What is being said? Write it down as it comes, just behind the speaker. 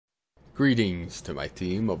Greetings to my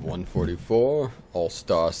team of 144, all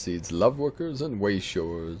Starseeds, Loveworkers, and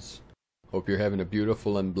Wayshowers. Hope you're having a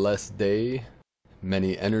beautiful and blessed day.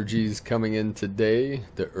 Many energies coming in today.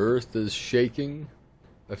 The earth is shaking.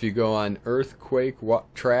 If you go on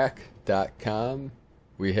earthquaketrack.com,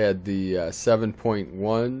 we had the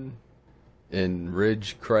 7.1 in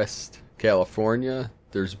Ridgecrest, California.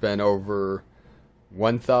 There's been over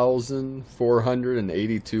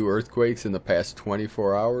 1,482 earthquakes in the past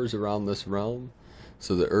 24 hours around this realm.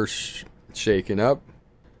 So the earth's shaking up.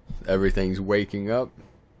 Everything's waking up.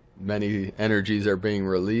 Many energies are being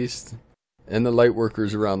released. And the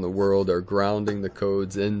Lightworkers around the world are grounding the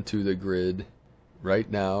codes into the grid right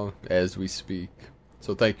now as we speak.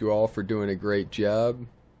 So thank you all for doing a great job.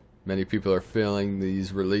 Many people are feeling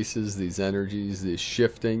these releases, these energies, these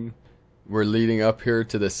shifting. We're leading up here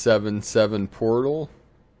to the 7-7 portal.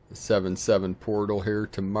 The 7-7 portal here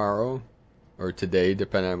tomorrow, or today,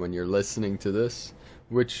 depending on when you're listening to this,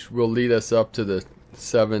 which will lead us up to the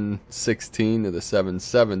 7-16 to the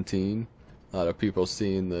 7-17. A lot of people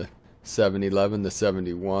seeing the 7-11, the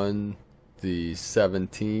 71, the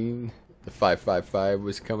 17. The 555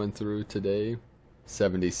 was coming through today.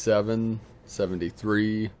 77,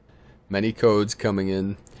 73. Many codes coming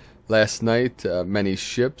in. Last night, many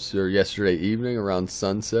ships, or yesterday evening around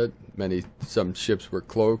sunset, some ships were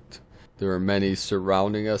cloaked. There were many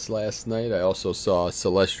surrounding us last night. I also saw a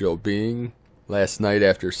celestial being last night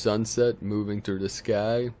after sunset moving through the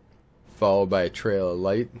sky, followed by a trail of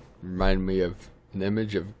light. Reminded me of an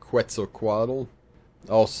image of Quetzalcoatl.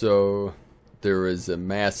 Also, there was a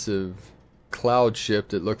massive cloud ship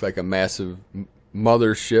that looked like a massive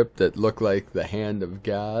mothership that looked like the hand of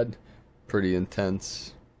God. Pretty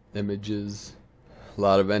intense images. A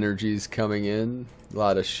lot of energies coming in, a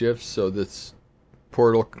lot of shifts. So this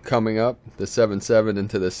portal coming up, the 7-7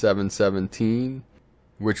 into the 7-17,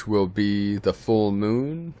 which will be the full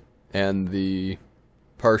moon and the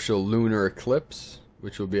partial lunar eclipse,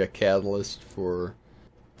 which will be a catalyst for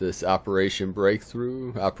this Operation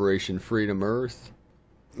Breakthrough, Operation Freedom Earth,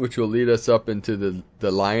 which will lead us up into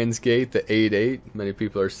the Lion's Gate, the 8-8. Many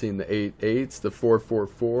people are seeing the 8-8s, the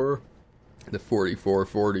 4-4-4, the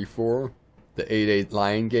 44-44, the 8-8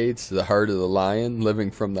 Lion Gates, the heart of the lion, living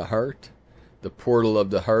from the heart. The portal of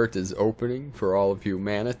the heart is opening for all of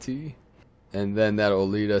humanity. And then that will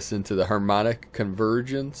lead us into the harmonic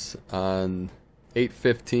convergence on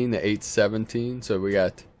 8-15 to 8-17. So we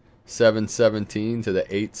got 7-17 to the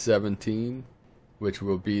 8-17, which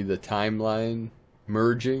will be the timeline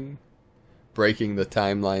merging, breaking the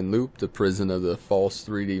timeline loop, the prison of the false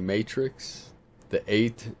 3D matrix. The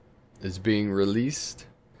 8 is being released.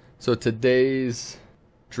 So today's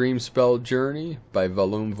Dream Spell Journey by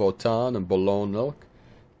Valum Votan and Boulogne Ilk,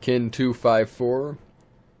 Kin 254,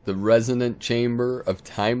 the Resonant Chamber of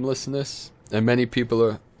Timelessness. And many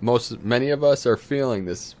of us are feeling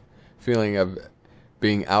this feeling of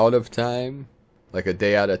being out of time, like a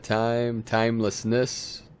day out of time,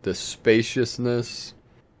 timelessness, the spaciousness,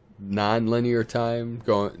 non-linear time,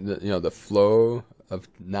 the flow of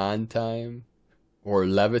non-time, or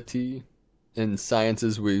levity. In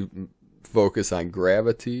sciences, we focus on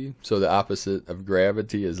gravity, so the opposite of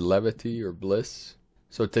gravity is levity or bliss.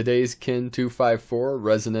 So today's Kin 254,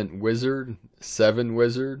 Resonant Wizard, 7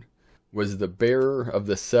 Wizard, was the bearer of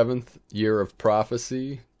the 7th year of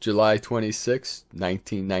prophecy, July 26,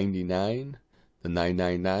 1999, the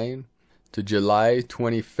 999, to July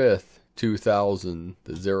 25th, 2000,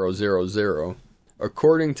 the 000.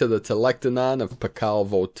 According to the Telectanon of Pascal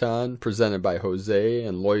Votan, presented by Jose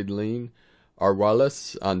and Lloyd Lean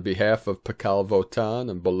Arwalis on behalf of Pascal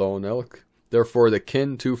Votan and Boulogne Ilk, therefore the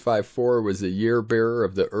Kin 254 was the year bearer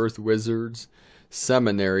of the Earth Wizards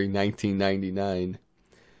Seminary 1999.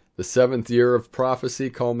 The 7th year of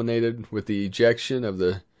prophecy culminated with the ejection of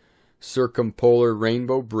the Circumpolar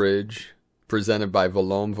Rainbow Bridge, presented by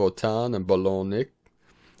Valum Votan and Boulogne Ilk,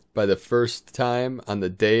 by the first time on the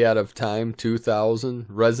day out of time 2000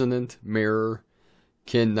 Resonant Mirror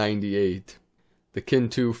Kin 98. The Kin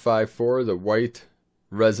 254, the White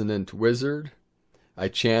Resonant Wizard, I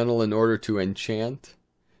channel in order to enchant.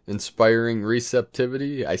 Inspiring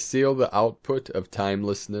receptivity, I seal the output of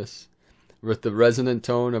timelessness. With the resonant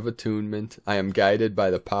tone of attunement, I am guided by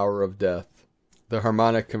the power of death. The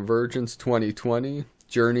Harmonic Convergence 2020,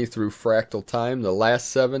 Journey through Fractal Time, the last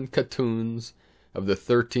 7 Katuns of the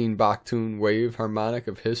 13 Baktun wave harmonic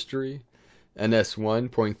of history,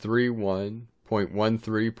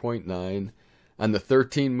 NS1.31.13.9. On the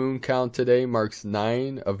 13 moon count today marks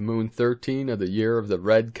 9 of moon 13 of the year of the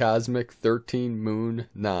red cosmic 13 moon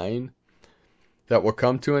 9. That will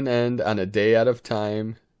come to an end on a day out of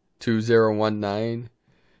time, 2019,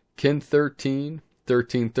 Kin 13,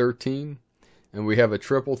 13, 13, and we have a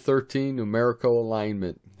triple 13 numerical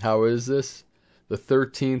alignment. How is this? The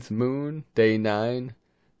 13th moon, day 9,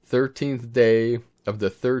 13th day of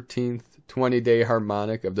the 13th 20-day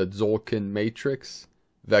harmonic of the Tzolk'in matrix,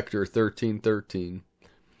 vector 1313.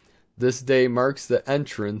 This day marks the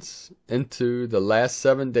entrance into the last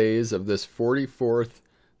 7 days of this 44th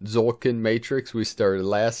Tzolk'in matrix. We started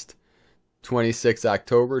last 26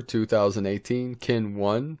 October 2018, Kin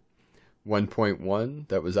 1, 1.1,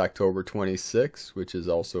 that was October 26, which is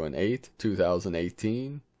also an 8,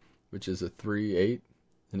 2018, which is a 3, 8,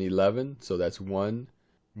 and 11, so that's 1,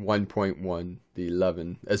 1.1, the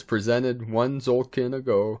 11. As presented 1 Tzolk'in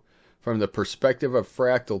ago, from the perspective of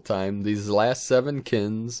fractal time, these last 7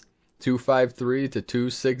 kins, 253 to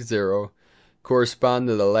 260, correspond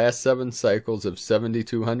to the last 7 cycles of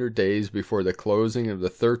 7,200 days before the closing of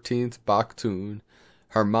the 13th Baktun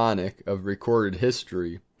harmonic of recorded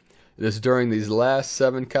history. It is during these last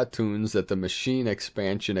 7 Katuns that the machine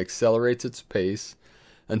expansion accelerates its pace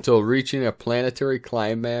until reaching a planetary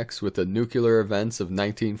climax with the nuclear events of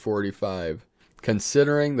 1945.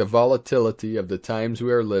 Considering the volatility of the times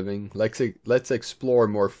we are living, let's explore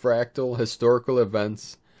more fractal historical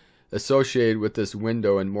events associated with this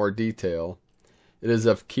window in more detail. It is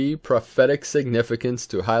of key prophetic significance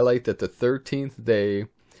to highlight that the 13th day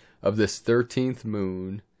of this 13th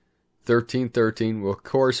moon, 1313, will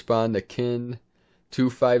correspond to Kin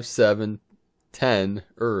 25710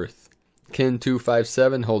 Earth. Kin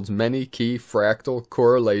 257 holds many key fractal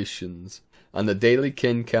correlations. On the daily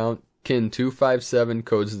kin count, Kin 257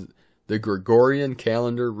 codes the Gregorian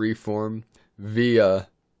calendar reform via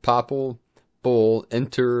Papal Bull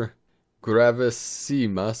Inter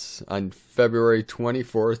Gravissimus on February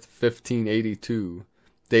 24th, 1582.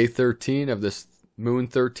 Day 13 of this Moon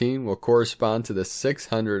 13 will correspond to the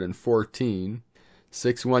 614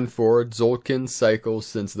 Tzolk'in cycle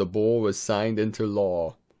since the bull was signed into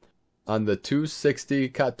law. On the 260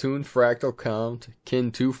 Katun fractal count,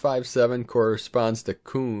 Kin 257 corresponds to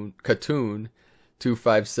Katun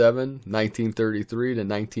 257, 1933 to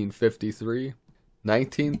 1953.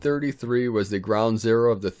 1933 was the ground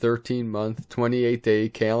zero of the 13-month, 28-day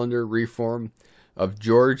calendar reform of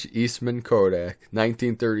George Eastman Kodak.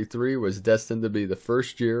 1933 was destined to be the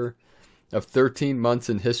first year of 13 months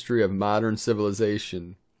in history of modern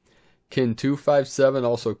civilization. Kin 257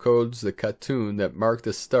 also codes the Katun that marked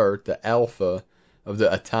the start, the alpha, of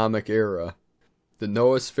the atomic era. The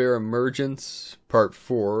Noosphere Emergence, Part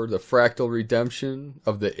 4, the fractal redemption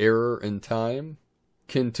of the error in time.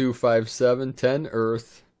 Kin 257, 10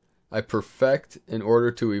 Earth, I perfect in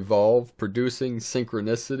order to evolve, producing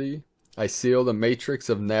synchronicity. I seal the matrix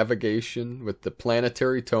of navigation with the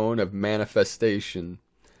planetary tone of manifestation.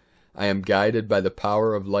 I am guided by the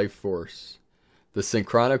power of life force. The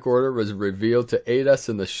synchronic order was revealed to aid us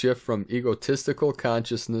in the shift from egotistical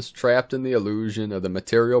consciousness trapped in the illusion of the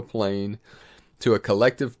material plane to a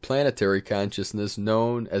collective planetary consciousness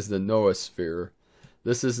known as the Noosphere.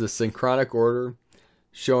 This is the synchronic order,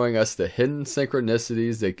 showing us the hidden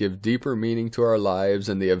synchronicities that give deeper meaning to our lives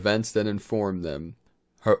and the events that inform them.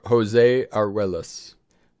 Jose Arguelles.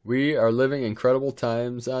 We are living incredible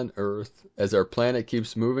times on Earth as our planet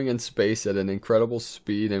keeps moving in space at an incredible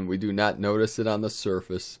speed and we do not notice it on the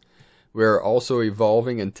surface. We are also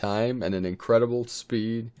evolving in time at an incredible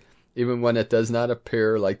speed, even when it does not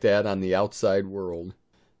appear like that on the outside world.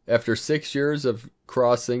 After 6 years of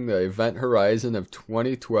crossing the event horizon of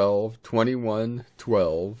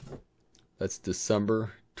 2012, that's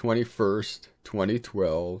December 21st,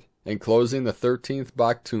 2012, and closing the 13th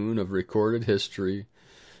Baktun of recorded history,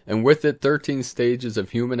 and with it 13 stages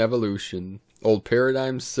of human evolution, old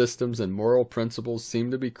paradigms, systems, and moral principles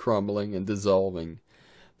seem to be crumbling and dissolving.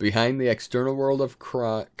 Behind the external world of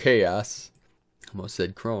chaos, almost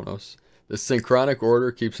said Chronos, the synchronic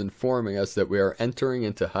order keeps informing us that we are entering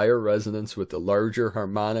into higher resonance with the larger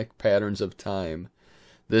harmonic patterns of time.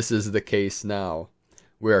 This is the case now.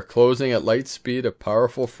 We are closing at light speed a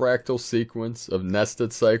powerful fractal sequence of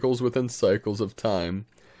nested cycles within cycles of time,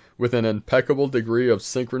 with an impeccable degree of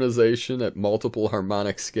synchronization at multiple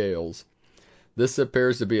harmonic scales. This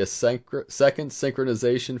appears to be a second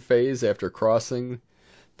synchronization phase after crossing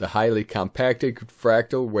the highly compacted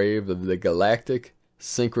fractal wave of the Galactic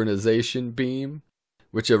synchronization beam,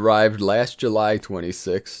 which arrived last July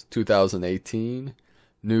 26, 2018,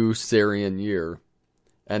 new Sarian year.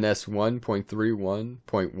 NS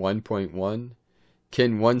 1.31.1.1,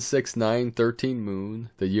 Kin 16913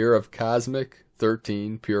 Moon, the year of cosmic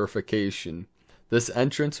 13 purification. This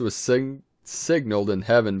entrance was signaled in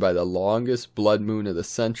heaven by the longest blood moon of the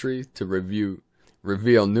century to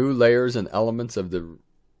reveal new layers and elements of the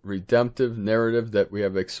redemptive narrative that we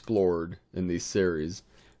have explored in these series.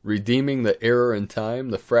 Redeeming the error in time,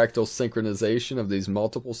 the fractal synchronization of these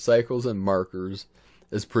multiple cycles and markers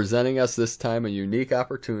is presenting us this time a unique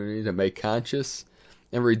opportunity to make conscious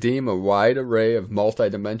and redeem a wide array of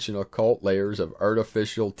multidimensional occult layers of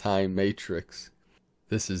artificial time matrix.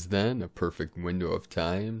 This is then a perfect window of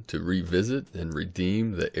time to revisit and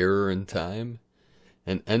redeem the error in time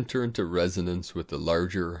and enter into resonance with the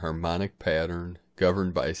larger harmonic pattern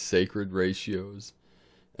governed by sacred ratios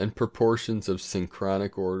and proportions of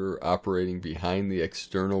synchronic order operating behind the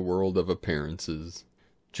external world of appearances.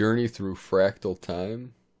 Journey through fractal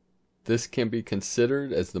time. This can be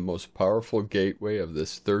considered as the most powerful gateway of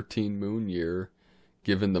this 13 moon year,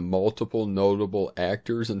 given the multiple notable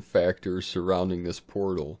actors and factors surrounding this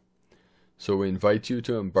portal. So we invite you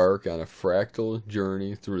to embark on a fractal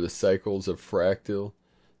journey through the cycles of fractal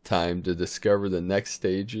time to discover the next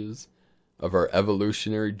stages of our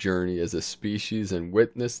evolutionary journey as a species and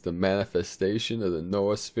witness the manifestation of the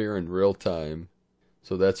noosphere in real time.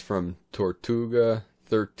 So that's from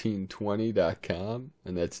Tortuga1320.com,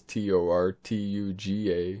 and that's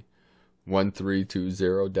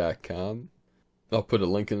Tortuga1320.com. I'll put a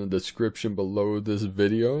link in the description below this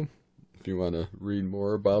video if you want to read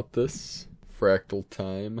more about this fractal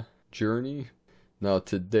time journey. Now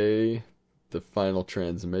today, the final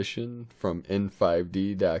transmission from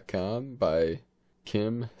N5D.com by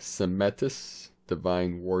Kim Semetis,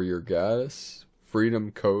 Divine Warrior Goddess.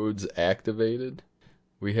 Freedom codes activated.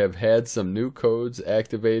 We have had some new codes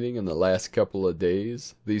activating in the last couple of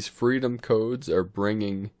days. These freedom codes are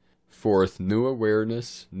bringing forth new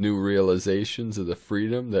awareness, new realizations of the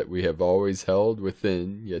freedom that we have always held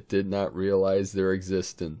within, yet did not realize their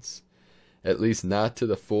existence. At least not to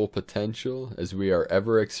the full potential, as we are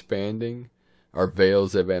ever expanding. Our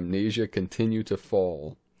veils of amnesia continue to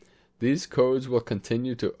fall. These codes will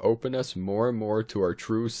continue to open us more and more to our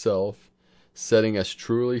true self, setting us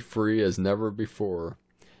truly free as never before.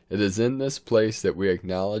 It is in this place that we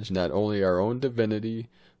acknowledge not only our own divinity,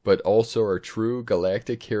 but also our true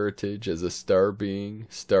galactic heritage as a star being,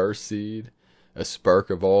 starseed, a spark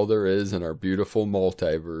of all there is in our beautiful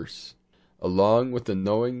multiverse. Along with the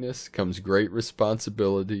knowingness comes great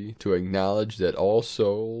responsibility to acknowledge that all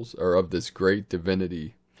souls are of this great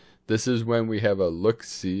divinity. This is when we have a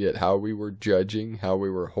look-see at how we were judging, how we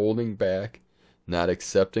were holding back, not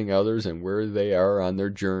accepting others and where they are on their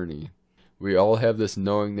journey. We all have this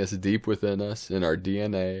knowingness deep within us, in our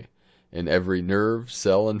DNA, in every nerve,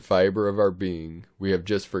 cell, and fiber of our being. We have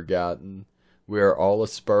just forgotten. We are all a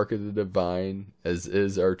spark of the divine, as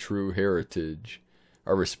is our true heritage.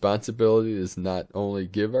 Our responsibility is not only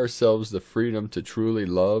give ourselves the freedom to truly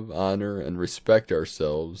love, honor, and respect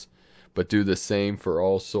ourselves, but do the same for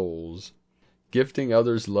all souls. Gifting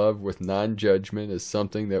others love with non-judgment is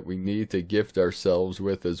something that we need to gift ourselves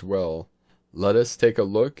with as well. Let us take a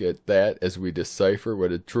look at that as we decipher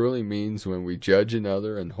what it truly means when we judge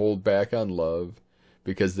another and hold back on love,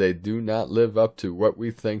 because they do not live up to what we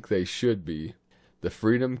think they should be. The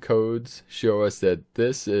freedom codes show us that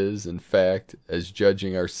this is, in fact, as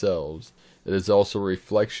judging ourselves. It is also a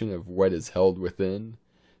reflection of what is held within.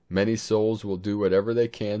 Many souls will do whatever they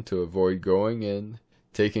can to avoid going in,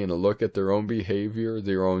 taking a look at their own behavior,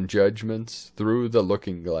 their own judgments, through the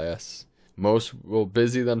looking glass. Most will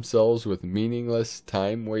busy themselves with meaningless,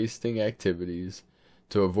 time-wasting activities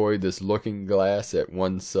to avoid this looking glass at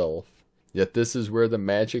oneself. Yet this is where the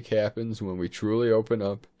magic happens when we truly open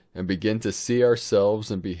up and begin to see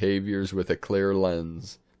ourselves and behaviors with a clear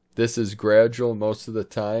lens. This is gradual most of the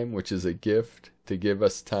time, which is a gift to give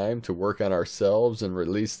us time to work on ourselves and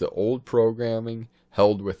release the old programming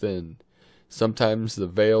held within. Sometimes the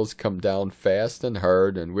veils come down fast and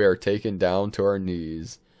hard and we are taken down to our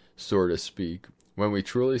knees, so to speak. When we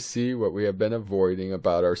truly see what we have been avoiding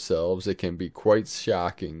about ourselves, it can be quite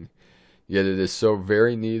shocking. Yet it is so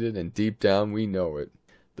very needed, and deep down we know it.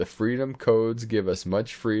 The freedom codes give us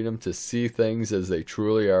much freedom to see things as they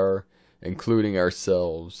truly are, including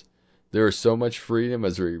ourselves. There is so much freedom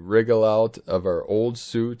as we wriggle out of our old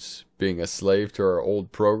suits, being a slave to our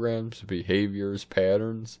old programs, behaviors,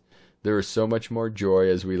 patterns. There is so much more joy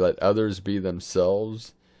as we let others be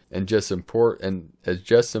themselves, and just important,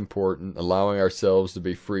 allowing ourselves to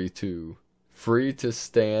be free too. Free to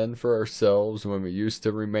stand for ourselves when we used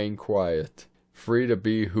to remain quiet. Free to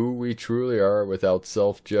be who we truly are without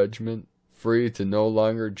self-judgment. Free to no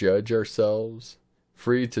longer judge ourselves.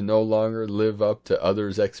 Free to no longer live up to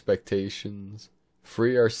others' expectations.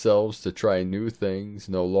 Free ourselves to try new things,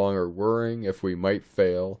 no longer worrying if we might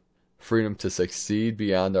fail. Freedom to succeed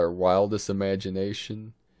beyond our wildest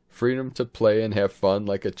imagination. Freedom to play and have fun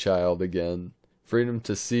like a child again. Freedom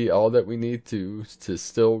to see all that we need to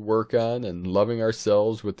still work on and loving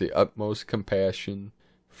ourselves with the utmost compassion.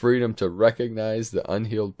 Freedom to recognize the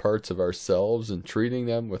unhealed parts of ourselves and treating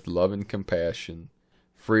them with love and compassion.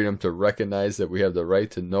 Freedom to recognize that we have the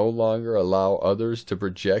right to no longer allow others to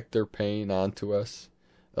project their pain onto us.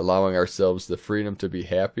 Allowing ourselves the freedom to be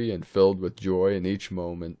happy and filled with joy in each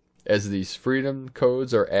moment. As these freedom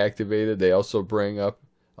codes are activated, they also bring up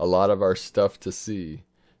a lot of our stuff to see.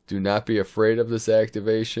 Do not be afraid of this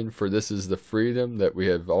activation, for this is the freedom that we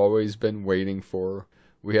have always been waiting for.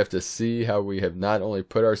 We have to see how we have not only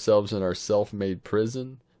put ourselves in our self-made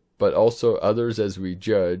prison, but also others as we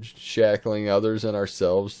judged, shackling others and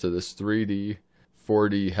ourselves to this 3D,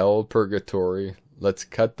 4D hell purgatory. Let's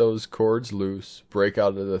cut those cords loose, break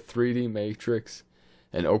out of the 3D matrix,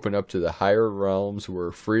 and open up to the higher realms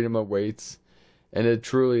where freedom awaits. And it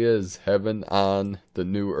truly is heaven on the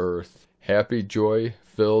new earth. Happy,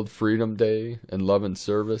 joy-filled Freedom Day and love and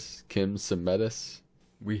service, Kim Semetis.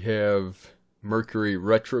 We have Mercury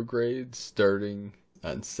retrograde starting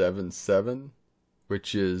on 7/7,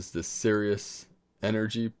 which is the Sirius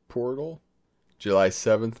energy portal. July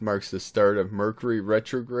 7th marks the start of Mercury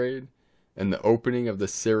retrograde and the opening of the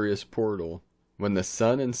Sirius portal. When the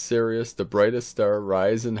sun and Sirius, the brightest star,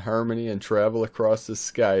 rise in harmony and travel across the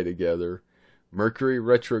sky together, Mercury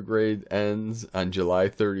retrograde ends on July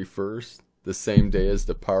 31st, the same day as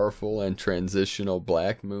the powerful and transitional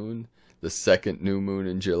black moon, the second new moon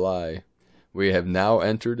in July. We have now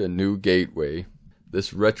entered a new gateway.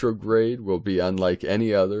 This retrograde will be unlike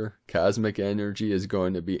any other. Cosmic energy is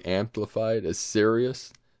going to be amplified as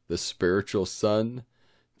Sirius, the spiritual sun,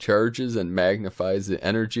 charges and magnifies the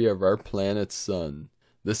energy of our planet's sun.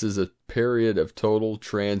 This is a period of total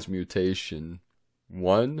transmutation.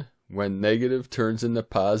 1. When negative turns into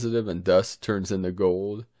positive and dust turns into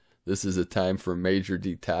gold. This is a time for major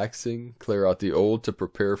detoxing. Clear out the old to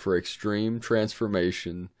prepare for extreme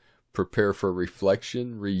transformation. Prepare for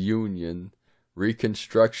reflection, reunion,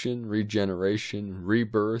 reconstruction, regeneration,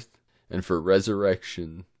 rebirth, and for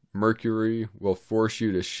resurrection. Mercury will force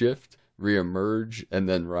you to shift, re-emerge, and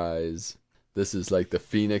then rise. This is like the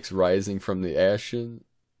phoenix rising from the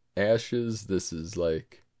ashes. This is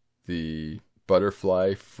like the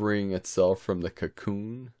butterfly freeing itself from the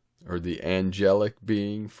cocoon, or the angelic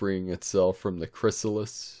being freeing itself from the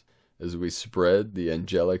chrysalis, as we spread the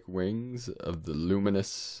angelic wings of the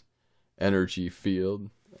luminous energy field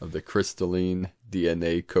of the crystalline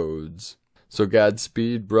DNA codes. So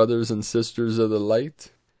Godspeed, brothers and sisters of the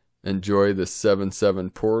light. Enjoy the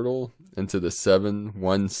 7/7 portal into the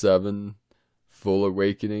 7/17 full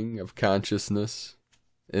awakening of consciousness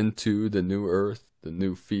into the new earth, the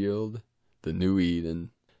new field, the new Eden.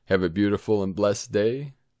 Have a beautiful and blessed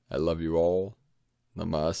day. I love you all.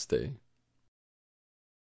 Namaste.